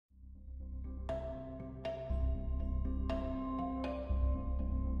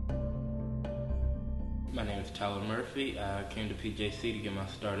My name is Tyler Murphy. I came to PJC to get my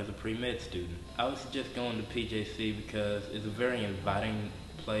start as a pre-med student. I would suggest going to PJC because it's a very inviting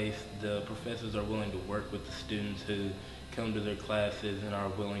place. The professors are willing to work with the students who come to their classes and are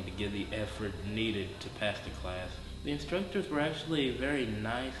willing to give the effort needed to pass the class. The instructors were actually very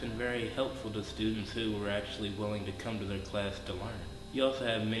nice and very helpful to students who were actually willing to come to their class to learn. You also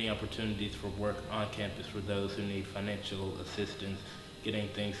have many opportunities for work on campus for those who need financial assistance, getting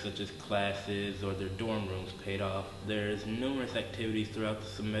things such as classes or their dorm rooms paid off. There's numerous activities throughout the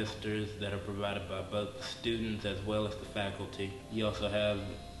semesters that are provided by both the students as well as the faculty. You also have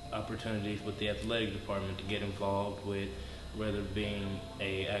opportunities with the athletic department to get involved with, whether being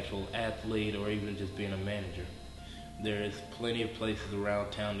an actual athlete or even just being a manager. There is plenty of places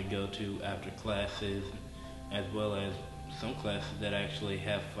around town to go to after classes, as well as some classes that actually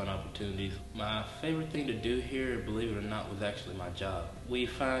have fun opportunities. My favorite thing to do here, believe it or not, was actually my job. We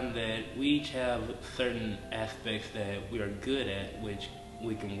find that we each have certain aspects that we are good at, which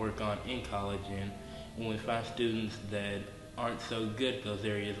we can work on in college, and when we find students that aren't so good at those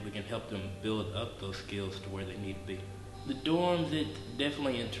areas, we can help them build up those skills to where they need to be. The dorms, it's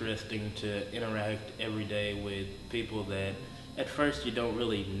definitely interesting to interact every day with people that at first you don't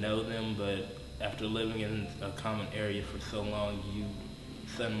really know them, but after living in a common area for so long, you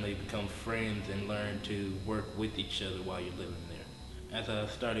suddenly become friends and learn to work with each other while you're living there. As I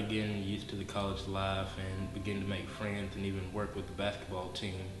started getting used to the college life and begin to make friends and even work with the basketball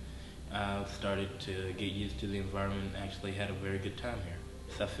team, I started to get used to the environment and actually had a very good time here.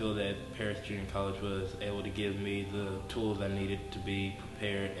 So I feel that Paris Junior College was able to give me the tools I needed to be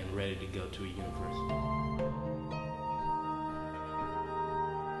prepared and ready to go to a university.